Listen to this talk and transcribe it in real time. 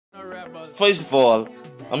first of all,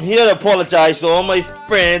 I'm here to apologize to all my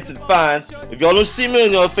friends and fans if y'all don't see me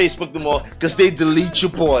on your Facebook no more, because they delete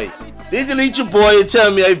your boy. They delete your boy and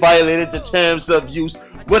tell me I violated the terms of use,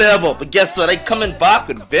 whatever. But guess what? I coming back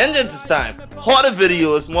with vengeance this time. Harder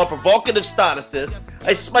videos, more provocative statuses.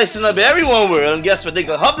 I spicing up everyone world, and guess what? They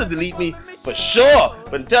gonna have to delete me for sure.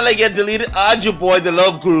 But until I get deleted, add your boy, the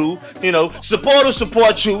Love Guru. You know, support will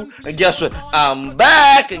support you. And guess what? I'm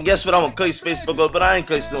back. And guess what? I'm gonna curse Facebook out, but I ain't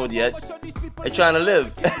cursing on yet. I trying to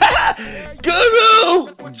live. Guru!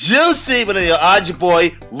 Juicy! But then you add your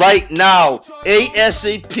boy right now.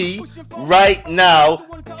 ASAP right now.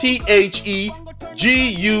 THEGU.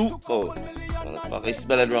 Oh, fuck, I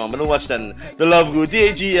spell it wrong, but don't watch that. The Love Guru.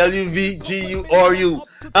 THELUVGURU.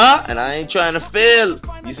 And I ain't trying to fail.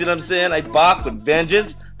 You see what I'm saying? I back with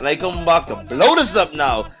vengeance. And I come back to blow this up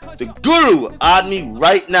now. The Guru, add me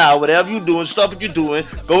right now. Whatever you're doing, stop what you're doing.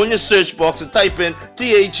 Go in your search box and type in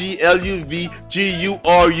THELUVGURU,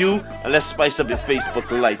 and let's spice up your Facebook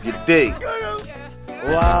life. You dig?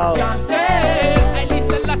 Wow.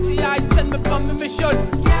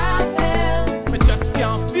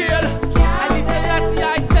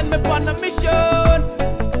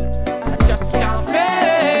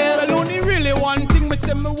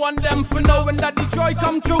 Me want them for knowing that the joy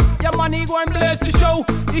come true. Yeah, man, he go and bless the show.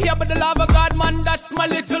 You hear about the love of God, man, that's my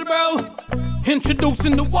little bro.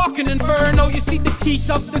 Introducing the walking inferno. You see the heat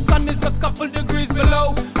of the sun is a couple degrees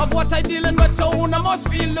below of what I dealing with, so I must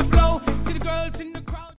feel the flow. See the girls in